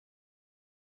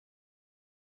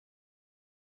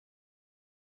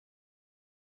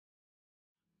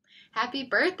Happy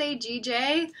birthday,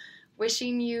 GJ!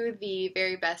 Wishing you the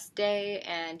very best day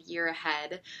and year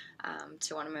ahead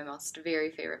to one of my most very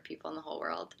favorite people in the whole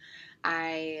world.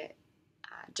 I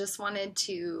just wanted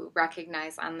to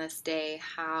recognize on this day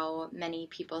how many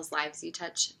people's lives you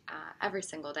touch every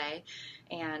single day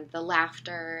and the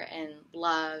laughter and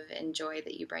love and joy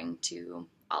that you bring to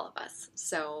all of us.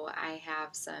 So I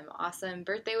have some awesome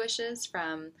birthday wishes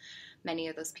from many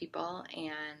of those people,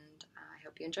 and I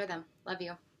hope you enjoy them. Love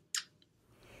you.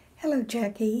 Hello,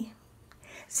 Jackie.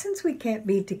 Since we can't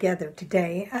be together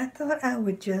today, I thought I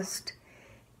would just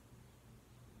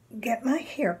get my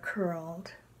hair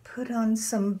curled, put on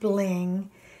some bling,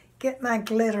 get my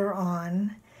glitter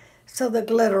on, so the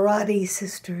Glitterati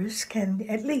sisters can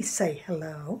at least say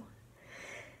hello.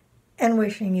 And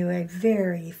wishing you a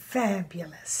very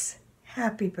fabulous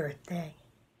happy birthday.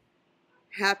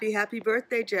 Happy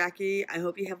birthday, Jackie. I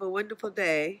hope you have a wonderful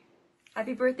day.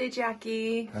 Happy birthday,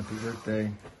 Jackie. Happy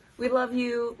birthday. We love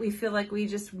you. We feel like we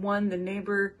just won the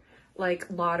neighbor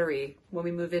lottery when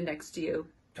we move in next to you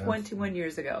 21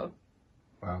 years ago.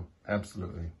 Wow,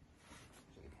 absolutely.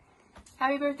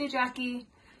 Happy birthday, Jackie.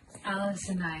 Alice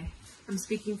and I'm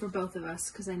speaking for both of us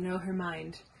because I know her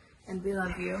mind, and we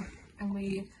love you, and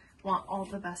we want all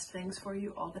the best things for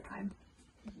you all the time.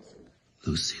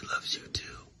 Lucy loves you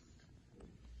too.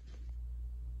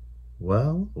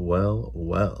 Well, well,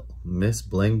 well, Miss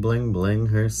Bling Bling Bling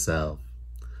herself.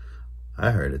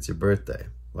 I heard it's your birthday.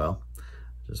 Well,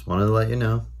 just wanted to let you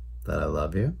know that I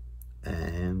love you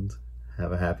and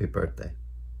have a happy birthday.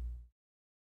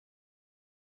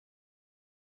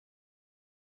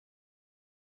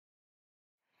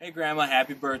 Hey Grandma,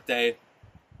 happy birthday.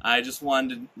 I just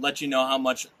wanted to let you know how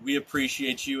much we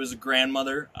appreciate you as a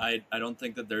grandmother. I don't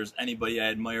think that there's anybody I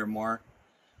admire more.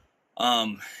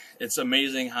 It's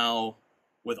amazing how,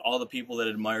 with all the people that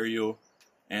admire you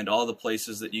and all the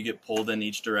places that you get pulled in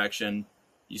each direction,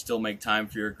 you still make time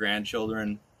for your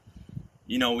grandchildren.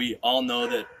 You know, we all know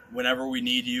that whenever we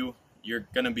need you, you're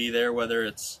going to be there, whether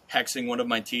it's hexing one of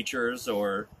my teachers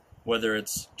or whether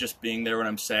it's just being there when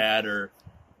I'm sad or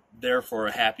there for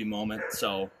a happy moment.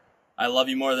 So I love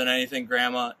you more than anything,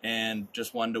 Grandma, and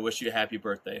just wanted to wish you a happy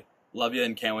birthday. Love you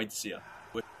and can't wait to see you.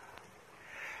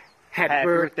 Happy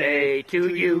birthday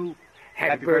to you.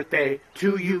 Happy birthday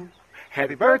to you.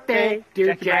 Happy birthday,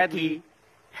 dear Jackie.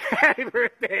 Happy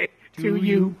birthday to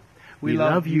you. We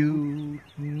love you.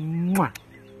 Mwah.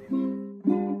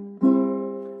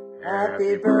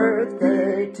 Happy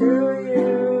birthday to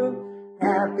you.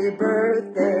 Happy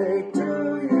birthday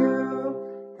to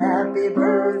you. Happy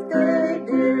birthday,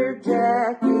 dear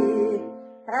Jackie.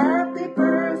 Happy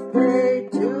birthday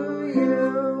to you.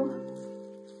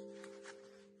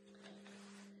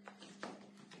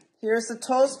 Here's a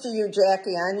toast to you,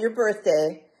 Jackie, on your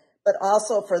birthday, but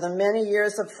also for the many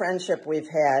years of friendship we've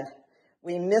had.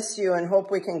 We miss you and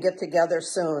hope we can get together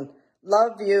soon.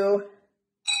 Love you.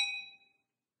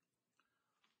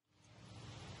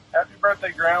 Happy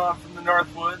birthday, Grandma, from the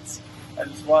Northwoods. I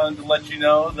just wanted to let you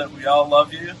know that we all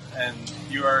love you, and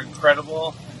you are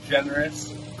incredible and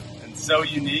generous and so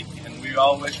unique, and we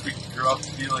all wish we could grow up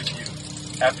to be like you.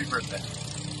 Happy birthday.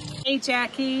 Hey,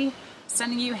 Jackie.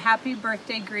 Sending you happy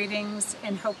birthday greetings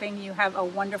and hoping you have a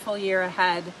wonderful year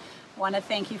ahead. I want to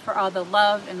thank you for all the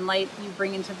love and light you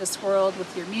bring into this world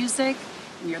with your music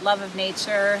and your love of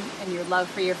nature and your love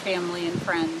for your family and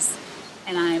friends.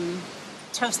 And I'm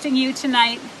toasting you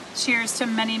tonight. Cheers to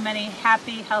many, many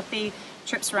happy, healthy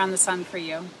trips around the sun for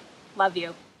you. Love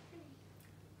you.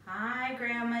 Hi,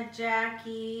 Grandma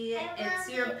Jackie. It's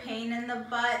your pain in the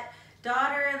butt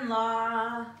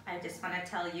daughter-in-law. I just want to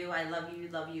tell you I love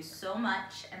you so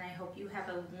much, and I hope you have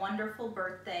a wonderful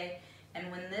birthday.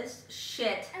 And when this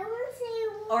shit,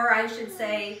 or I should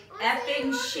say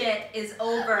effing shit is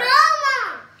over,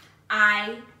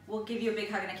 I will give you a big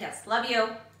hug and a kiss. Love you.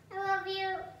 I love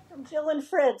you. I'm Jill and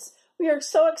Fritz. We are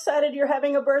so excited you're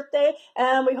having a birthday,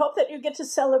 and we hope that you get to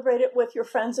celebrate it with your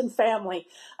friends and family.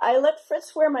 I let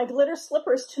Fritz wear my glitter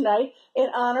slippers tonight in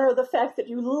honor of the fact that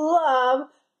you love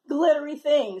glittery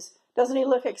things. Doesn't he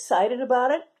look excited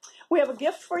about it? We have a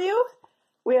gift for you.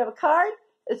 We have a card.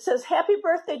 It says, Happy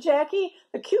birthday, Jackie.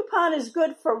 The coupon is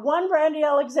good for one Brandy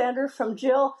Alexander from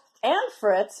Jill and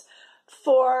Fritz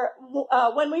for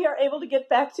when we are able to get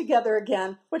back together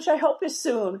again, which I hope is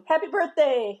soon. Happy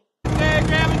birthday. Hey,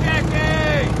 Grandma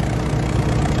Jackie.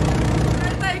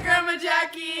 Birthday, Grandma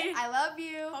Jackie. I love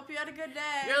you. Hope you had a good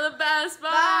day. You're the best. Bye.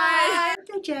 Bye.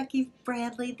 Birthday, Jackie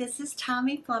Bradley. This is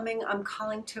Tommy Fleming. I'm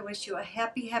calling to wish you a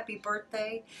happy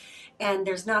birthday. And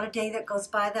there's not a day that goes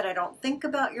by that I don't think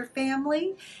about your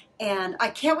family. And I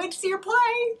can't wait to see your play.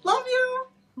 Love you.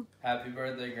 Happy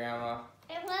birthday, Grandma.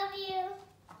 I love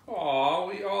you. Aw,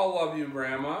 we all love you,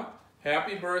 Grandma.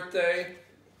 Happy birthday.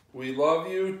 We love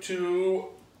you too.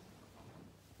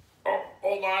 Oh,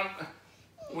 hold on.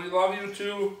 We love you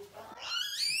too.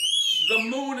 The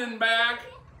moon and back.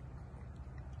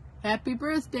 Happy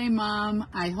birthday, Mom.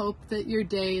 I hope that your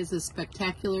day is as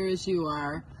spectacular as you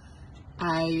are.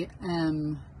 I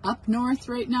am up north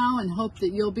right now and hope that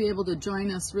you'll be able to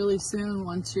join us really soon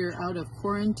once you're out of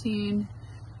quarantine.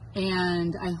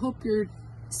 And I hope your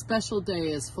special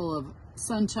day is full of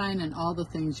sunshine and all the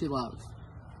things you love.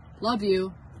 Love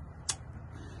you.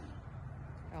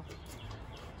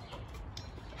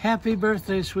 Happy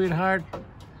birthday, sweetheart.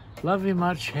 Love you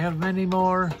much. Have many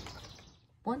more.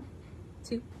 1,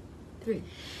 2, 3.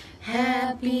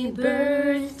 Happy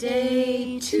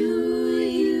birthday to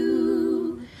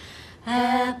you.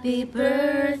 Happy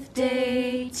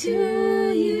birthday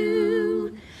to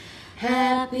you.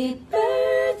 Happy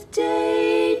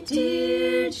birthday,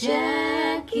 dear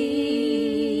Jackie.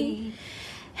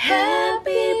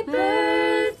 Happy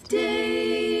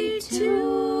birthday to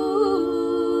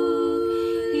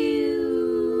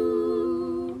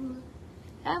you.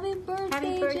 Happy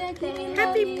birthday, Jackie.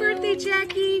 Happy birthday,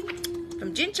 Jackie.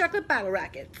 From Gin Chocolate Bottle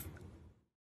Rockets.